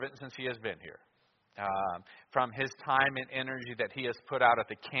since he has been here. From his time and energy that he has put out at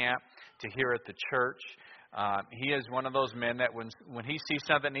the camp to here at the church. He is one of those men that when he sees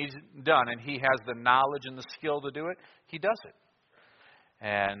something needs done and he has the knowledge and the skill to do it, he does it.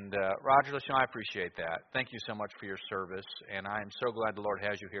 And Roger, listen, I appreciate that. Thank you so much for your service, and I am so glad the Lord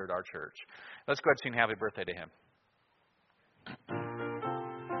has you here at our church. Let's go ahead and sing happy birthday to him.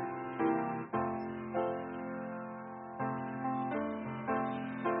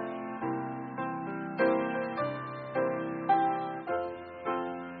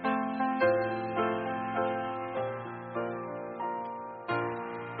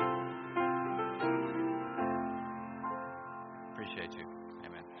 Appreciate you.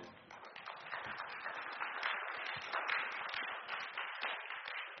 Amen.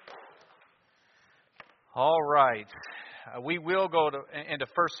 All right. We will go into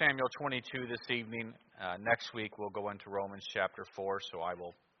 1 Samuel 22 this evening. Next week we'll go into Romans chapter 4, so I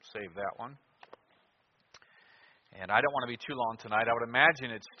will save that one. And I don't want to be too long tonight. I would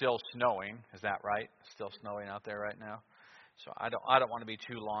imagine it's still snowing. Is that right? It's still snowing out there right now? So I don't want to be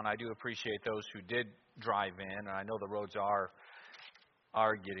too long. I do appreciate those who did drive in, and I know the roads are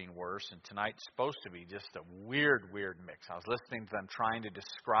getting worse, and tonight's supposed to be just a weird mix. I was listening to them trying to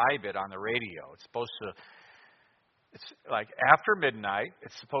describe it on the radio. It's like after midnight,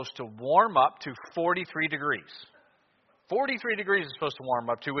 it's supposed to warm up to 43 degrees. 43 degrees is supposed to warm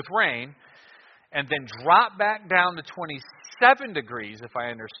up to with rain, and then drop back down to 27 degrees, if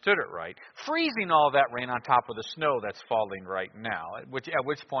I understood it right, freezing all that rain on top of the snow that's falling right now, at which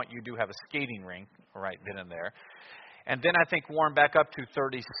point you do have a skating rink right then and there. And then I think warm back up to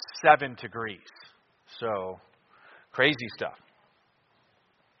 37 degrees. So, crazy stuff.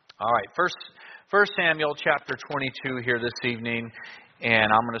 All right, First Samuel chapter 22 here this evening,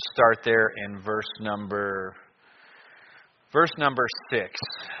 and I'm going to start there in verse number 6.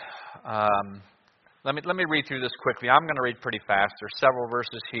 Let me read through this quickly. I'm going to read pretty fast. There's several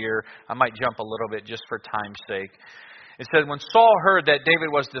verses here. I might jump a little bit just for time's sake. It said, when Saul heard that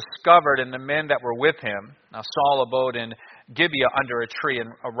David was discovered and the men that were with him, now Saul abode in Gibeah under a tree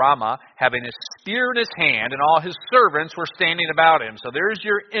in Ramah, having his spear in his hand, and all his servants were standing about him. So there's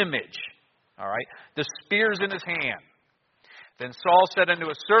your image. All right, the spear's in his hand. Then Saul said unto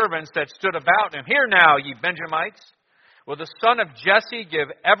his servants that stood about him, hear now, ye Benjamites, will the son of Jesse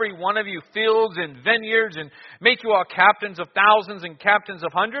give every one of you fields and vineyards, and make you all captains of thousands and captains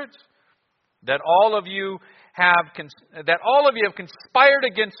of hundreds? That all of you have conspired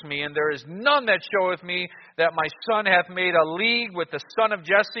against me, and there is none that showeth me that my son hath made a league with the son of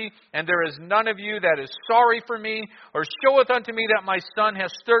Jesse, and there is none of you that is sorry for me, or showeth unto me that my son hath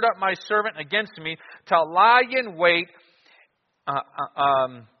stirred up my servant against me, to lie in wait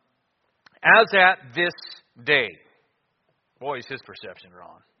as at this day. Boy, is his perception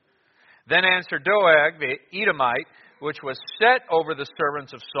wrong. Then answered Doeg, the Edomite, which was set over the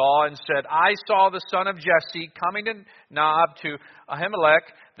servants of Saul, and said, I saw the son of Jesse coming to Nob to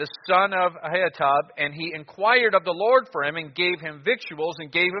Ahimelech, the son of Ahitub, and he inquired of the Lord for him, and gave him victuals,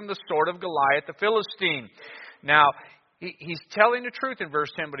 and gave him the sword of Goliath the Philistine. Now, he's telling the truth in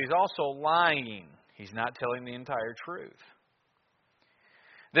verse 10, but he's also lying. He's not telling the entire truth.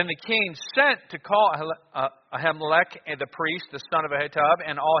 Then the king sent to call Ahimelech, the priest, the son of Ahitub,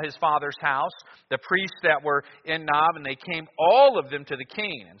 and all his father's house, the priests that were in Nob, and they came all of them to the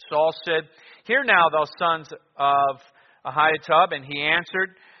king. And Saul said, hear now, thou sons of Ahitub. And he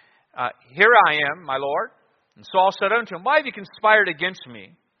answered, here I am, my lord. And Saul said unto him, why have you conspired against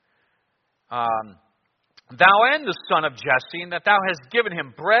me? Thou and the son of Jesse, and that thou hast given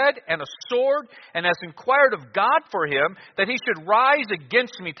him bread and a sword, and hast inquired of God for him, that he should rise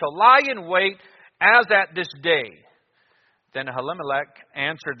against me to lie in wait as at this day. Then Ahimelech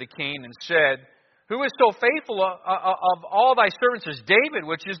answered the king and said, who is so faithful of all thy servants as David,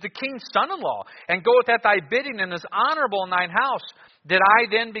 which is the king's son-in-law, and goeth at thy bidding, and is honorable in thine house? Did I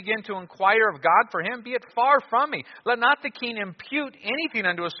then begin to inquire of God for him? Be it far from me. Let not the king impute anything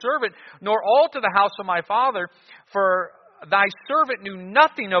unto a servant, nor all to the house of my father, for thy servant knew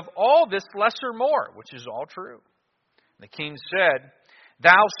nothing of all this, less or more, which is all true. The king said,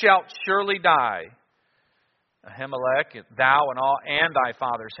 thou shalt surely die, Ahimelech, thou and thy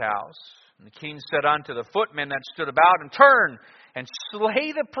father's house. And the king said unto the footmen that stood about, and turn and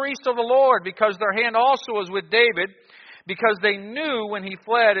slay the priests of the Lord, because their hand also was with David, because they knew when he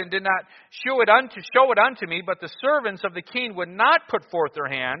fled, and did not show it unto me. But the servants of the king would not put forth their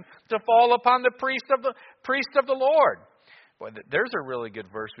hand to fall upon the priest of the Lord. Boy, there's a really good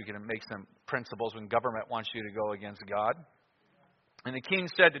verse. We can make some principles when government wants you to go against God. And the king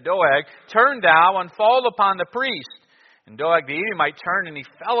said to Doeg, turn thou and fall upon the priest. And Doeg the Edomite turned, and he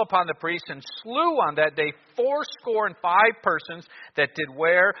fell upon the priest, and slew on that day 85 persons that did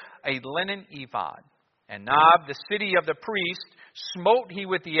wear a linen ephod. And Nob, the city of the priest, smote he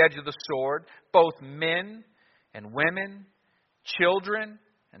with the edge of the sword, both men and women, children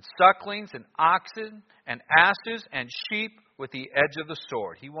and sucklings and oxen and asses and sheep with the edge of the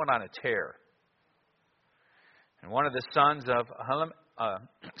sword. He went on a tear. And one of the sons of I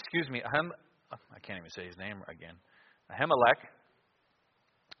can't even say his name again. Ahimelech,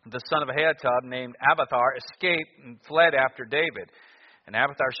 the son of Ahitub, named Abiathar, escaped and fled after David. And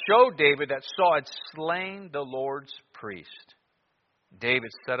Abiathar showed David that Saul had slain the Lord's priest.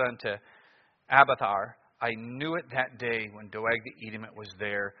 David said unto Abiathar, I knew it that day when Doeg the Edomite was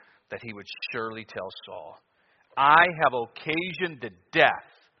there, that he would surely tell Saul, I have occasioned the death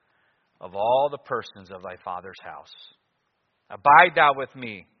of all the persons of thy father's house. Abide thou with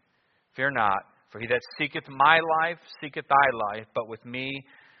me, fear not, for he that seeketh my life seeketh thy life, but with me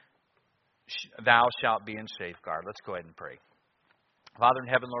thou shalt be in safeguard. Let's go ahead and pray. Father in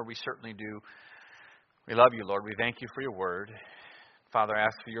heaven, Lord, we certainly do. We love you, Lord. We thank you for your word. Father, I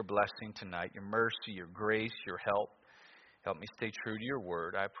ask for your blessing tonight, your mercy, your grace, your help. Help me stay true to your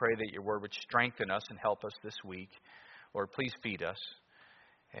word. I pray that your word would strengthen us and help us this week. Lord, please feed us.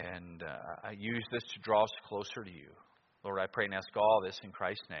 And I use this to draw us closer to you. Lord, I pray and ask all this in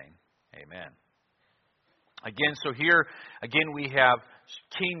Christ's name. Amen. Again, so here, again, we have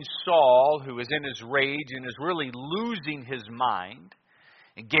King Saul, who is in his rage and is really losing his mind.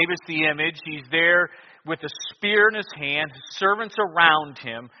 And gave us the image. He's there with a spear in his hand, his servants around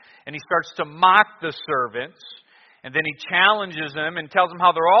him, and he starts to mock the servants. And then he challenges them and tells them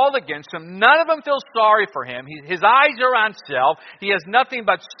how they're all against him. None of them feel sorry for him. His eyes are on self. He has nothing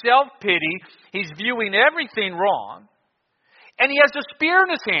but self-pity. He's viewing everything wrong. And he has a spear in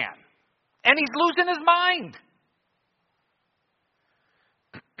his hand. And he's losing his mind.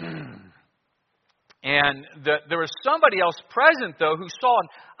 And there was somebody else present, though, who saw an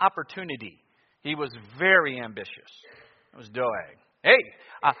opportunity. He was very ambitious. It was Doeg. Hey,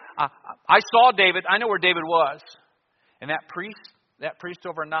 I saw David. I know where David was. And that priest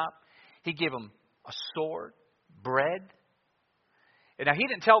over in Nob, he gave him a sword, bread. And now, he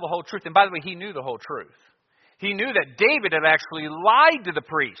didn't tell the whole truth. And by the way, he knew the whole truth. He knew that David had actually lied to the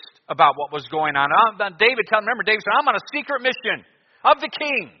priest about what was going on. David said, I'm on a secret mission of the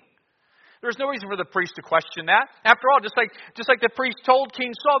king. There's no reason for the priest to question that. After all, just like the priest told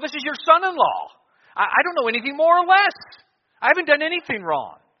King Saul, this is your son-in-law. I don't know anything more or less. I haven't done anything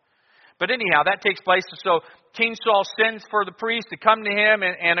wrong. But anyhow, that takes place. So King Saul sends for the priest to come to him.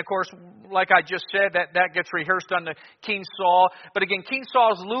 And of course, like I just said, that gets rehearsed unto King Saul. But again, King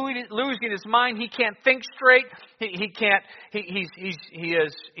Saul is losing his mind. He can't think straight. He can't.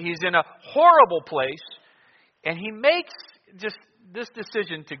 He's in a horrible place. And he makes just this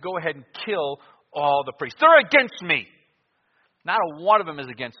decision to go ahead and kill all the priests. They're against me. Not a one of them is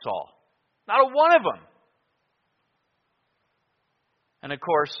against Saul. Not a one of them. And of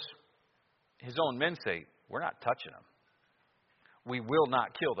course, his own men say, we're not touching them. We will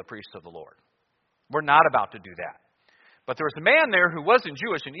not kill the priests of the Lord. We're not about to do that. But there was a man there who wasn't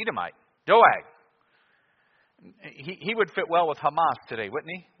Jewish, an Edomite, Doeg. He would fit well with Hamas today,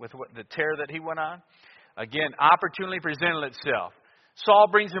 wouldn't he? With the terror that he went on. Again, opportunity presented itself. Saul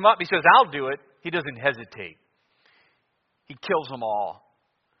brings him up. He says, I'll do it. He doesn't hesitate. He kills them all.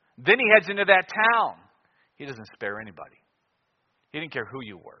 Then he heads into that town. He doesn't spare anybody. He didn't care who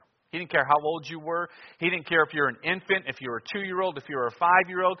you were. He didn't care how old you were. He didn't care if you're an infant, if you're a 2-year-old, if you're a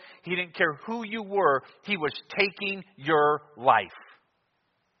 5-year-old. He didn't care who you were. He was taking your life.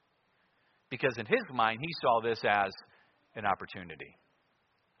 Because in his mind, he saw this as an opportunity.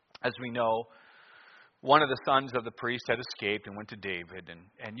 As we know, one of the sons of the priest had escaped and went to David.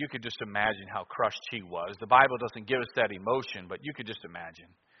 And you could just imagine how crushed he was. The Bible doesn't give us that emotion, but you could just imagine.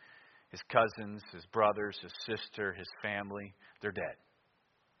 His cousins, his brothers, his sister, his family, they're dead.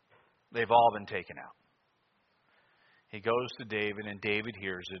 They've all been taken out. He goes to David, and David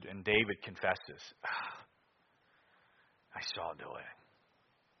hears it, and David confesses, I saw Doeg.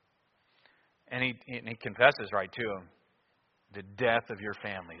 And he confesses right to him, the death of your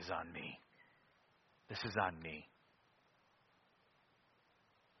family is on me. This is on me.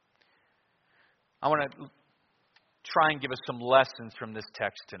 I want to try and give us some lessons from this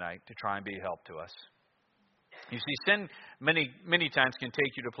text tonight to try and be a help to us. You see, sin many times can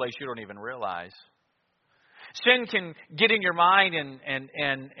take you to a place you don't even realize. Sin can get in your mind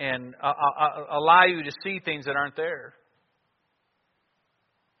and allow you to see things that aren't there.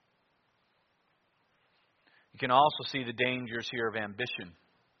 You can also see the dangers here of ambition,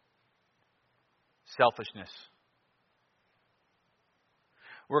 selfishness,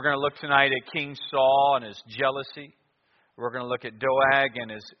 We're going to look tonight at King Saul and his jealousy. We're going to look at Doeg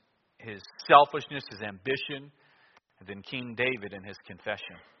and his selfishness, his ambition. And then King David and his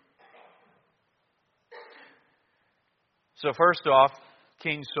confession. So first off,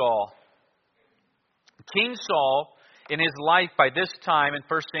 King Saul. King Saul, in his life by this time in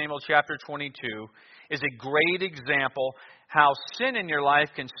 1 Samuel chapter 22, is a great example how sin in your life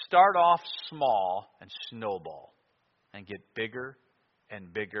can start off small and snowball and get bigger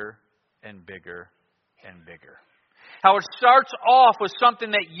and bigger and bigger and bigger. How it starts off with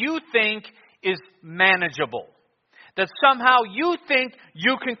something that you think is manageable. That somehow you think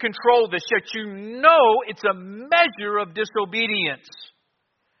you can control this, yet you know it's a measure of disobedience.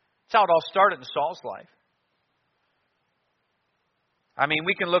 That's how it all started in Saul's life. I mean,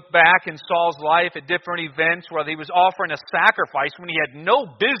 we can look back in Saul's life at different events where he was offering a sacrifice when he had no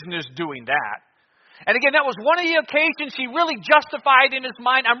business doing that. And again, that was one of the occasions he really justified in his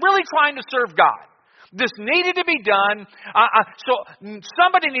mind, I'm really trying to serve God. This needed to be done. So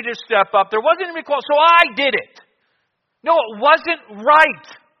somebody needed to step up. There wasn't any call, so I did it. No, it wasn't right.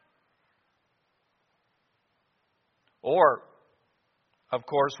 Or, of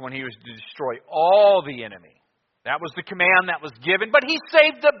course, when he was to destroy all the enemy. That was the command that was given, but he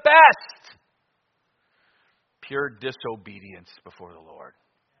saved the best. Pure disobedience before the Lord.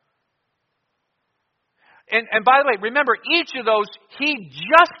 And by the way, remember, each of those, he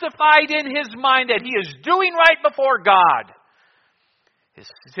justified in his mind that he is doing right before God. His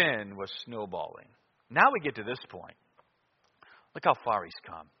sin was snowballing. Now we get to this point. Look how far he's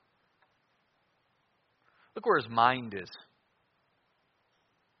come. Look where his mind is.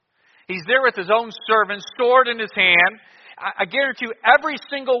 He's there with his own servants, sword in his hand. I guarantee you, every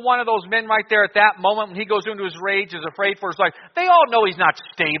single one of those men right there at that moment when he goes into his rage is afraid for his life. They all know he's not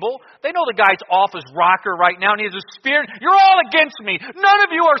stable. They know the guy's off his rocker right now and he has a spear. You're all against me. None of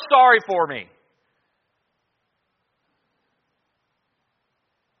you are sorry for me.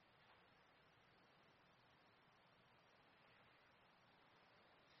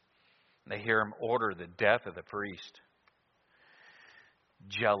 They hear him order the death of the priest.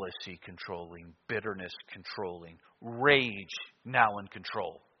 Jealousy controlling, bitterness controlling, rage now in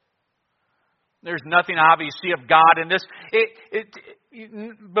control. There's nothing obviously of God in this.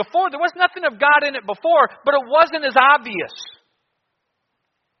 Before, there was nothing of God in it before, but it wasn't as obvious.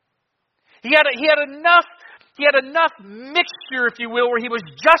 He had enough mixture, if you will, where he was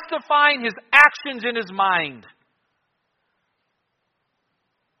justifying his actions in his mind.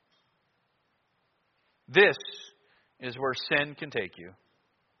 This is where sin can take you.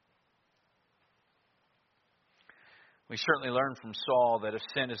 We certainly learn from Saul that if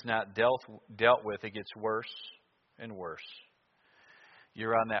sin is not dealt with, it gets worse and worse.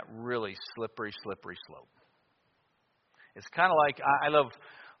 You're on that really slippery slope. It's kind of like, I live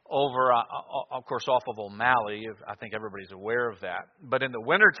over, of course, off of O'Malley. I think everybody's aware of that. But in the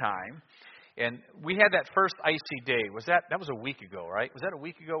wintertime, and we had that first icy day. That was a week ago, right? Was that a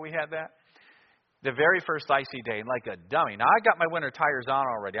week ago we had that? The very first icy day, and like a dummy. Now, I got my winter tires on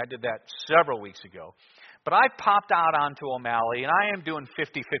already. I did that several weeks ago. But I popped out onto O'Malley, and I am doing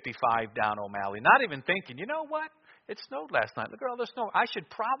 50-55 down O'Malley, not even thinking, you know what? It snowed last night. Look at all the snow. I should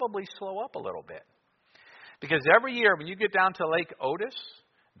probably slow up a little bit. Because every year when you get down to Lake Otis,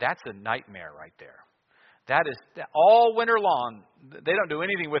 that's a nightmare right there. That is all winter long. They don't do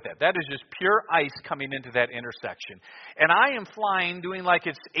anything with it. That is just pure ice coming into that intersection. And I am flying, doing like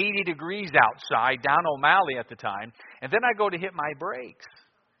it's 80 degrees outside down O'Malley at the time. And then I go to hit my brakes.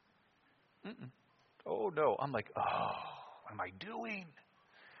 Oh, no. I'm like, what am I doing?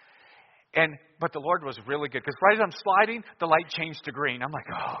 But the Lord was really good. Because right as I'm sliding, the light changed to green. I'm like,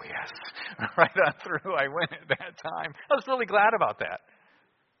 oh, yes. Right on through I went at that time. I was really glad about that.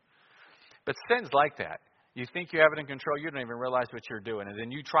 But sin's like that. You think you have it in control, you don't even realize what you're doing. And then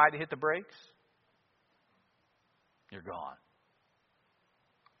you try to hit the brakes, you're gone.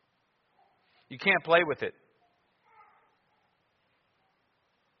 You can't play with it.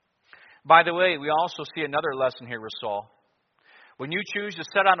 By the way, we also see another lesson here with Saul. When you choose to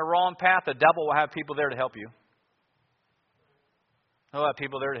set on the wrong path, the devil will have people there to help you. He'll have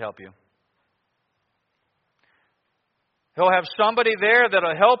people there to help you. He'll have somebody there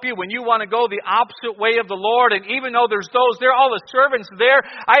that'll help you when you want to go the opposite way of the Lord. And even though there's those there, all the servants there,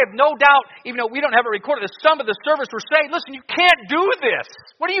 I have no doubt, even though we don't have it recorded, that some of the servants were saying, listen, you can't do this.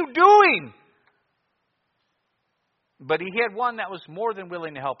 What are you doing? But he had one that was more than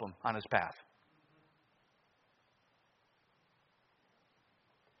willing to help him on his path.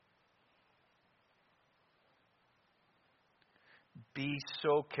 Be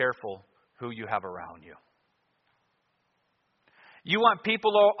so careful who you have around you. You want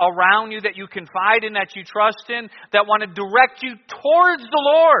people around you that you confide in, that you trust in, that want to direct you towards the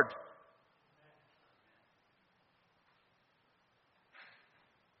Lord.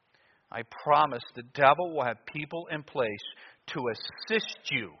 I promise the devil will have people in place to assist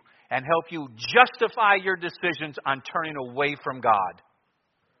you and help you justify your decisions on turning away from God.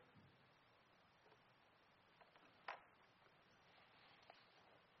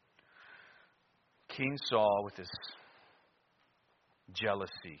 King Saul, with his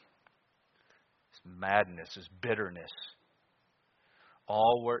jealousy, his madness, his bitterness,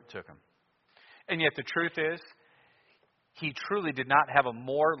 all where it took him. And yet the truth is, he truly did not have a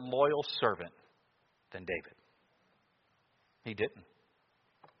more loyal servant than David. He didn't.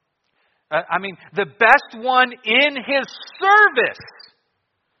 The best one in his service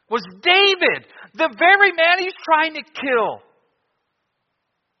was David, the very man he's trying to kill.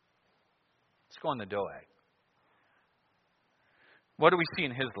 Let's go on to Doeg. What do we see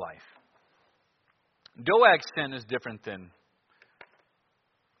in his life? Doeg's sin is different than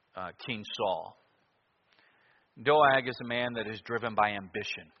King Saul. Doeg is a man that is driven by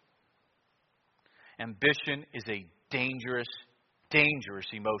ambition. Ambition is a dangerous, dangerous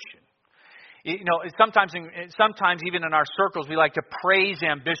emotion. You know, sometimes even in our circles, we like to praise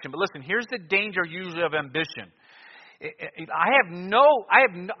ambition. But listen, here's the danger usually of ambition. I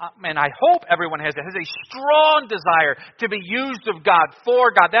hope everyone has a strong desire to be used of God,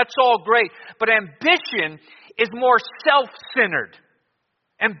 for God. That's all great. But ambition is more self-centered.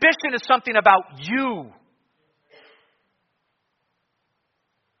 Ambition is something about you.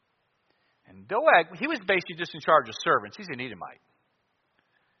 And Doeg, he was basically just in charge of servants. He's an Edomite.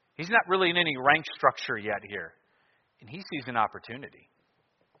 He's not really in any rank structure yet here. And he sees an opportunity.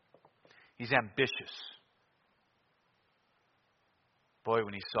 He's ambitious. Boy,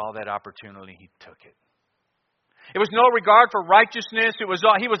 when he saw that opportunity, he took it. It was no regard for righteousness. He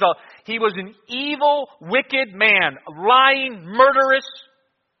was an evil, wicked man, lying, murderous.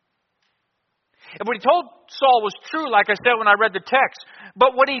 And what he told Saul was true, like I said when I read the text.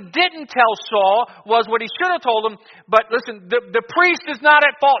 But what he didn't tell Saul was what he should have told him. But listen, the priest is not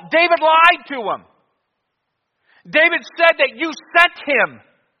at fault. David lied to him. David said that you sent him.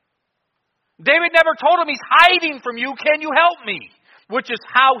 David never told him he's hiding from you. Can you help me? Which is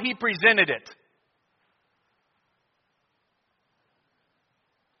how he presented it.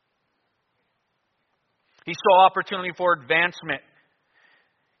 He saw opportunity for advancement.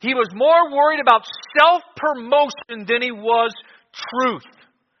 He was more worried about self-promotion than he was truth.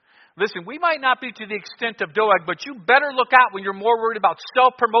 Listen, we might not be to the extent of Doeg, but you better look out when you're more worried about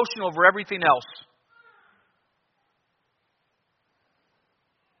self-promotion over everything else.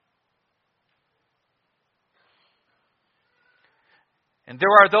 And there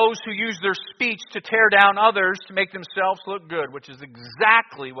are those who use their speech to tear down others to make themselves look good, which is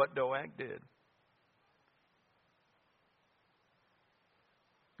exactly what Doeg did.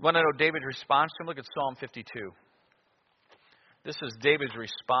 You want to know David's response to him? Look at Psalm 52. This is David's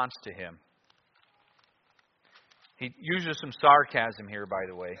response to him. He uses some sarcasm here, by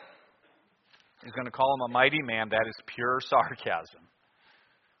the way. He's going to call him a mighty man. That is pure sarcasm.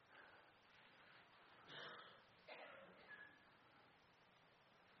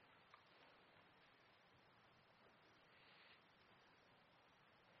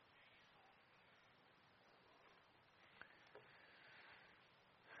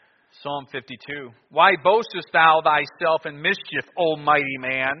 Psalm 52. Why boastest thou thyself in mischief, O mighty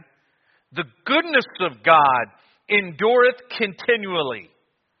man? The goodness of God endureth continually.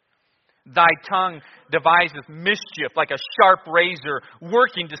 Thy tongue deviseth mischief like a sharp razor,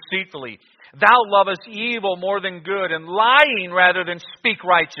 working deceitfully. Thou lovest evil more than good, and lying rather than speak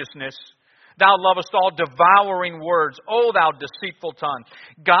righteousness. Thou lovest all devouring words, O thou deceitful tongue.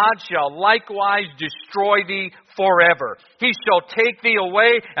 God shall likewise destroy thee forever. He shall take thee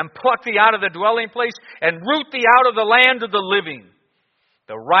away and pluck thee out of the dwelling place and root thee out of the land of the living.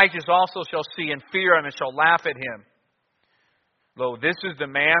 The righteous also shall see and fear him and shall laugh at him. Lo, this is the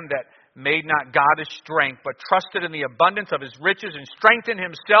man that made not God his strength, but trusted in the abundance of his riches and strengthened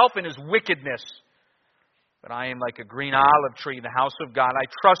himself in his wickedness. But I am like a green olive tree in the house of God. I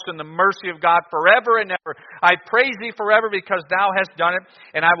trust in the mercy of God forever and ever. I praise thee forever because thou hast done it.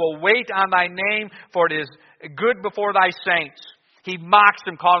 And I will wait on thy name, for it is good before thy saints. He mocks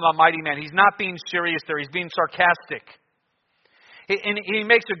him, calling him a mighty man. He's not being serious there. He's being sarcastic. And he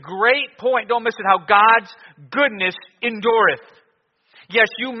makes a great point. Don't miss it. How God's goodness endureth. Yes,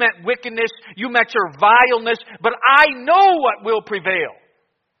 you met wickedness. You met your vileness. But I know what will prevail.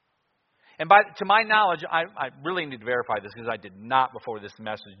 And to my knowledge, I really need to verify this because I did not before this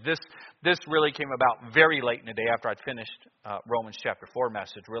message. This really came about very late in the day after I'd finished Romans chapter 4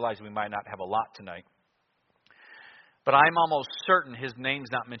 message. Realized we might not have a lot tonight. But I'm almost certain his name's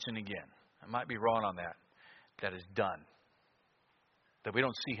not mentioned again. I might be wrong on that. That is done. That we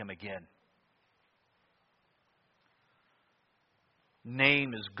don't see him again.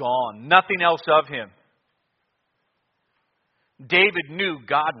 Name is gone. Nothing else of him. David knew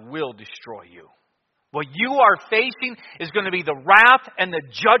God will destroy you. What you are facing is going to be the wrath and the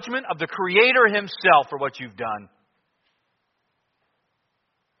judgment of the Creator himself for what you've done.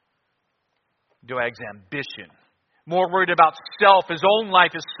 Doeg's ambition. More worried about self, his own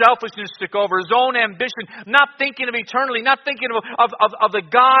life, his selfishness took over, his own ambition, not thinking of eternity, not thinking of the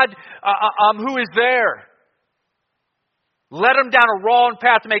God who is there. Led him down a wrong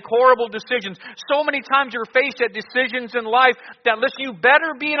path to make horrible decisions. So many times you're faced at decisions in life that, listen, you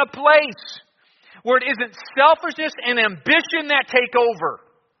better be in a place where it isn't selfishness and ambition that take over,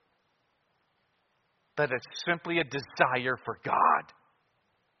 but it's simply a desire for God.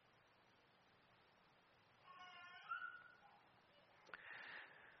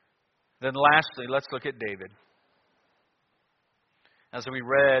 Then lastly, let's look at David. As we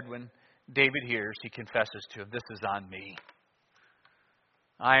read, when David hears, he confesses to him, this is on me.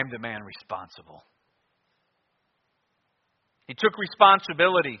 I am the man responsible. He took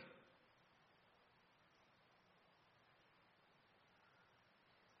responsibility.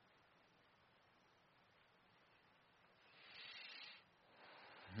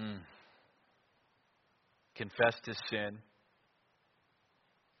 Confessed his sin.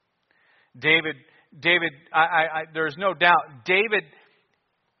 David, there's no doubt, David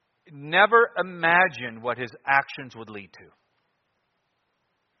never imagined what his actions would lead to.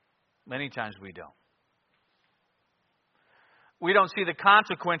 Many times we don't. We don't see the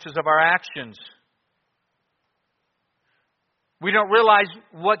consequences of our actions. We don't realize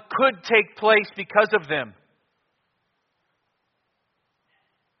what could take place because of them.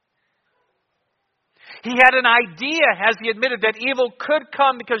 He had an idea, as he admitted, that evil could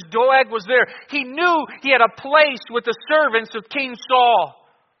come because Doeg was there. He knew he had a place with the servants of King Saul.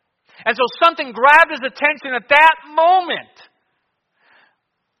 And so something grabbed his attention at that moment.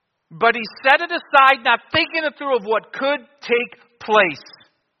 But he set it aside, not thinking it through of what could take place.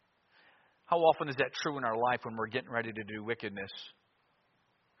 How often is that true in our life when we're getting ready to do wickedness?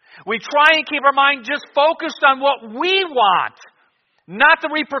 We try and keep our mind just focused on what we want, not the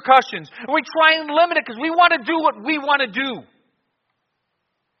repercussions. We try and limit it because we want to do what we want to do.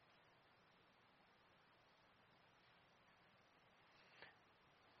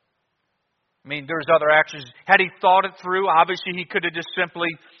 I mean, there's other actions. Had he thought it through, obviously he could have just simply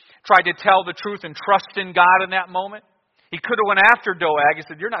tried to tell the truth and trust in God in that moment. He could have went after Doeg and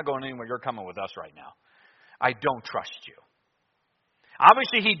said, you're not going anywhere, you're coming with us right now. I don't trust you.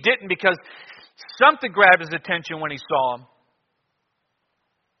 Obviously he didn't because something grabbed his attention when he saw him.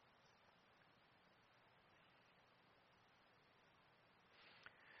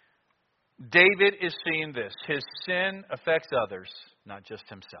 David is seeing this. His sin affects others, not just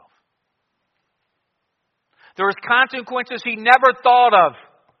himself. There was consequences he never thought of.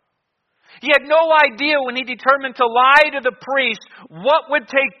 He had no idea when he determined to lie to the priest what would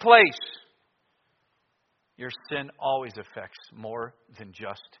take place. Your sin always affects more than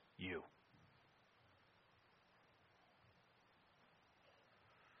just you.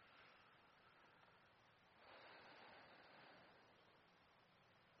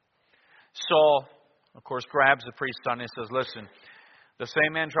 Saul, of course, grabs the priest's son and says, listen, the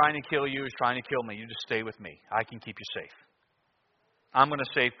same man trying to kill you is trying to kill me. You just stay with me. I can keep you safe. I'm going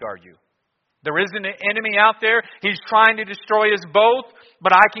to safeguard you. There isn't an enemy out there. He's trying to destroy us both,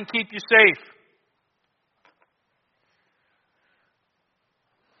 but I can keep you safe.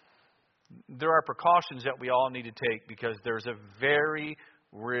 There are precautions that we all need to take because there's a very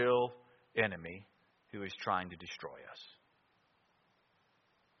real enemy who is trying to destroy us.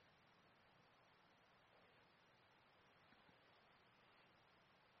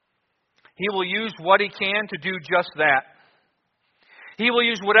 He will use what he can to do just that. He will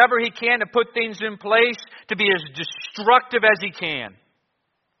use whatever he can to put things in place to be as destructive as he can.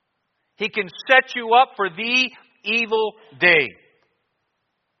 He can set you up for the evil day.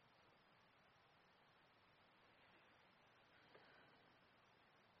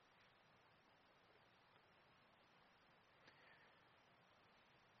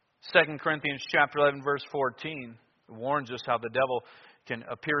 Second Corinthians chapter 11, verse 14 warns us how the devil can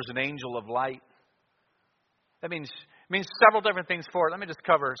appear as an angel of light. That means several different things for it. Let me just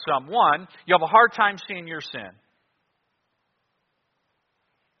cover some. One, you have a hard time seeing your sin.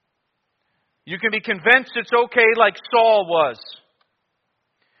 You can be convinced it's okay like Saul was.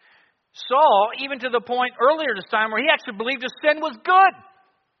 Saul, even to the point earlier this time where he actually believed his sin was good.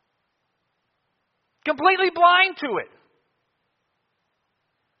 Completely blind to it.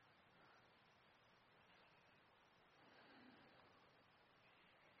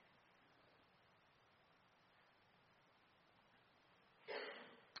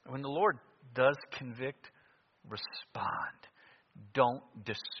 When the Lord does convict, respond. Don't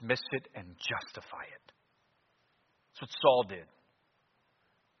dismiss it and justify it. That's what Saul did.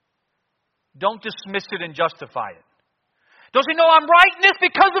 Don't dismiss it and justify it. Don't say, no, I'm right in this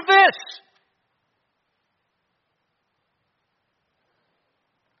because of this.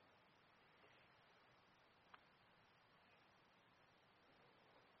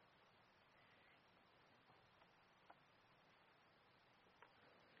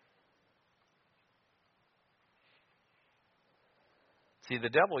 See, the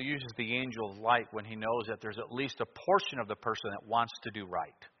devil uses the angel of light when he knows that there's at least a portion of the person that wants to do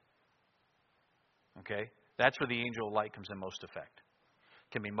right. Okay? That's where the angel of light comes in most effect.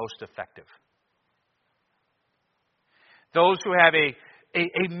 Can be most effective. Those who have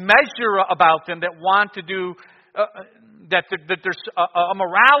a measure about them that want to do, that there's a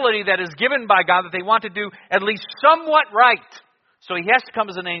morality that is given by God that they want to do at least somewhat right. So he has to come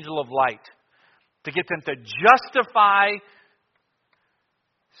as an angel of light to get them to justify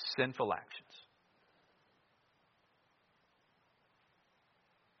sinful actions.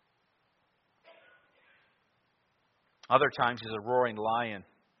 Other times he's a roaring lion.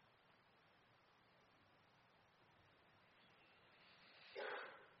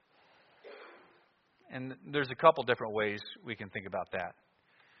 And there's a couple different ways we can think about that.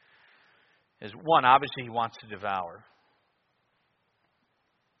 Is one, obviously he wants to devour.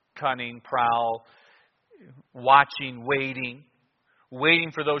 Cunning, prowl, watching,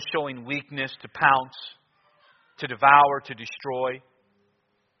 waiting for those showing weakness to pounce, to devour, to destroy.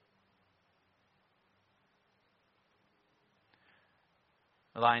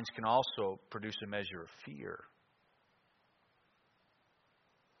 The lions can also produce a measure of fear.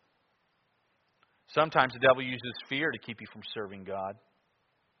 Sometimes the devil uses fear to keep you from serving God.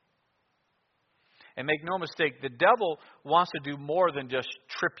 And make no mistake, the devil wants to do more than just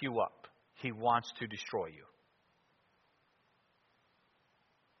trip you up. He wants to destroy you.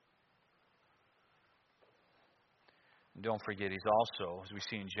 And don't forget, he's also, as we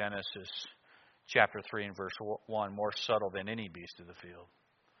see in Genesis chapter 3 and verse 1, more subtle than any beast of the field.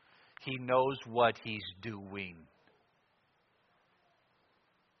 He knows what he's doing.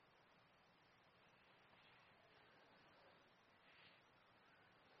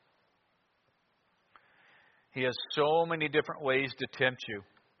 He has so many different ways to tempt you.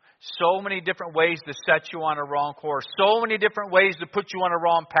 So many different ways to set you on a wrong course. So many different ways to put you on a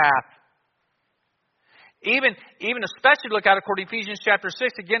wrong path. Even especially look out according to Ephesians chapter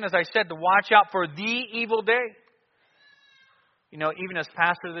 6, again, as I said, to watch out for the evil day. You know, even as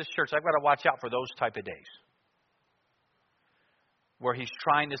pastor of this church, I've got to watch out for those type of days. Where he's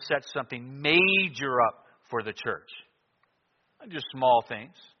trying to set something major up for the church. Not just small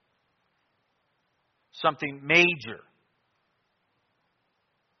things. Something major.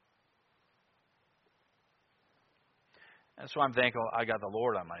 That's why I'm thankful I got the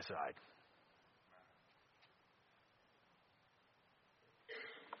Lord on my side.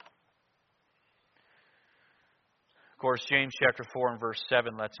 Of course, James chapter 4 and verse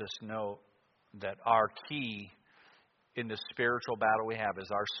 7 lets us know that our key in the spiritual battle we have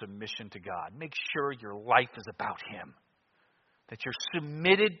is our submission to God. Make sure your life is about Him. That you're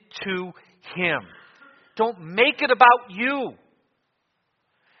submitted to Him. Don't make it about you.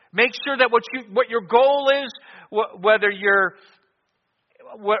 Make sure that what your goal is, whether you're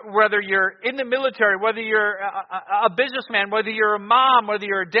in the military, whether you're a businessman, whether you're a mom, whether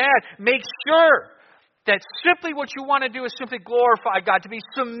you're a dad, make sure that simply what you want to do is simply glorify God, to be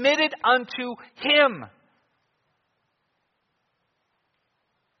submitted unto Him.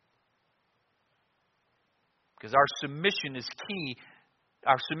 Because our submission is key.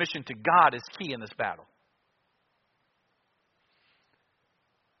 Our submission to God is key in this battle.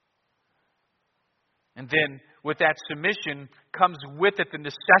 And then with that submission comes with it the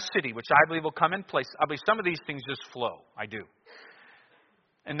necessity, which I believe will come in place. I believe some of these things just flow. I do.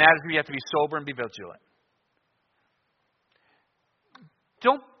 And that is we have to be sober and be vigilant.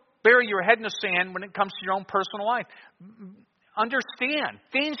 Don't bury your head in the sand when it comes to your own personal life. Understand,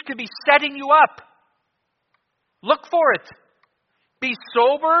 things could be setting you up. Look for it. Be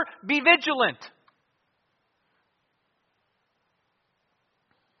sober, be vigilant.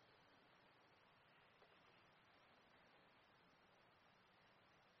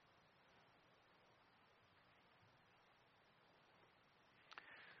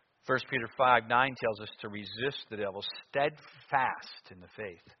 1 Peter 5:9 tells us to resist the devil steadfast in the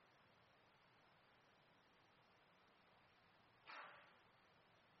faith.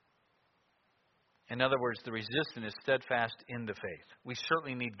 In other words, the resistance is steadfast in the faith. We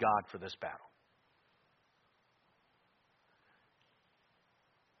certainly need God for this battle.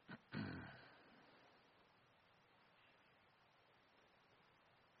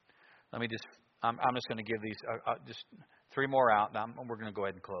 I'm just going to give these just three more out. Now we're going to go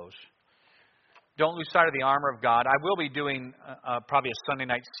ahead and close. Don't lose sight of the armor of God. I will be doing probably a Sunday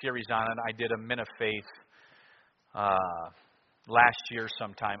night series on it. I did a Men of Faith last year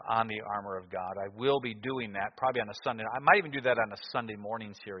sometime on the armor of God. I will be doing that probably on a Sunday. I might even do that on a Sunday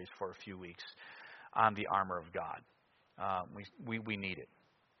morning series for a few weeks on the armor of God. We need it.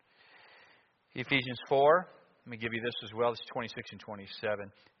 Ephesians 4. Let me give you this as well. It's 26 and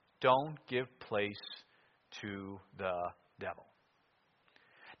 27. Don't give place to the devil.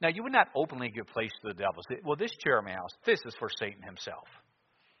 Now, you would not openly give place to the devil. Say, well, this chair in my house, this is for Satan himself.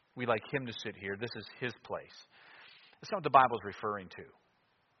 We like him to sit here. This is his place. That's not what the Bible is referring to.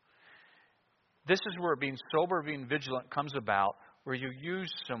 This is where being sober, being vigilant comes about, where you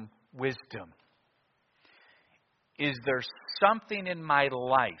use some wisdom. Is there something in my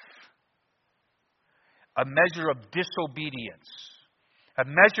life, a measure of disobedience, a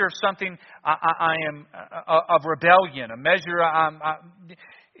measure of something I am of rebellion, a measure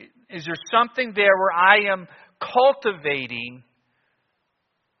is there something there where I am cultivating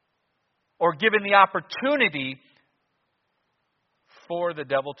or given the opportunity for the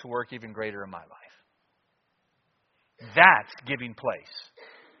devil to work even greater in my life? That's giving place.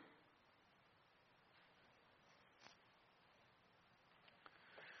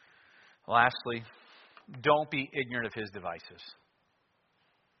 Lastly, don't be ignorant of his devices.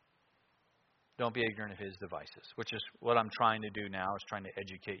 Don't be ignorant of his devices, which is what I'm trying to do now, is trying to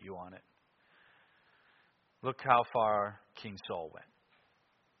educate you on it. Look how far King Saul went.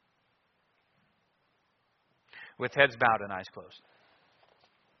 With heads bowed and eyes closed.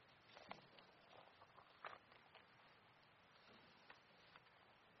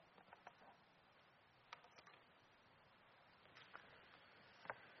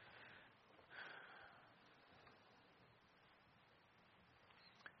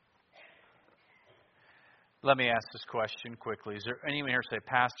 Let me ask this question quickly. Is there anyone here say,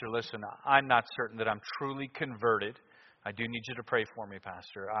 Pastor, listen, I'm not certain that I'm truly converted. I do need you to pray for me,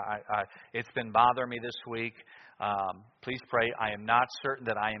 Pastor. It's been bothering me this week. Please pray. I am not certain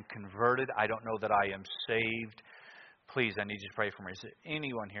that I am converted. I don't know that I am saved. Please, I need you to pray for me. Is there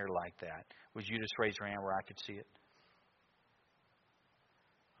anyone here like that? Would you just raise your hand where I could see it?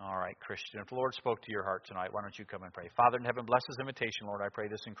 All right, Christian. If the Lord spoke to your heart tonight, why don't you come and pray? Father in heaven, bless this invitation, Lord. I pray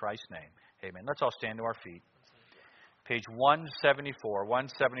this in Christ's name. Amen. Let's all stand to our feet. Page 174.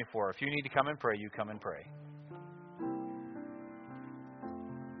 174. If you need to come and pray, you come and pray.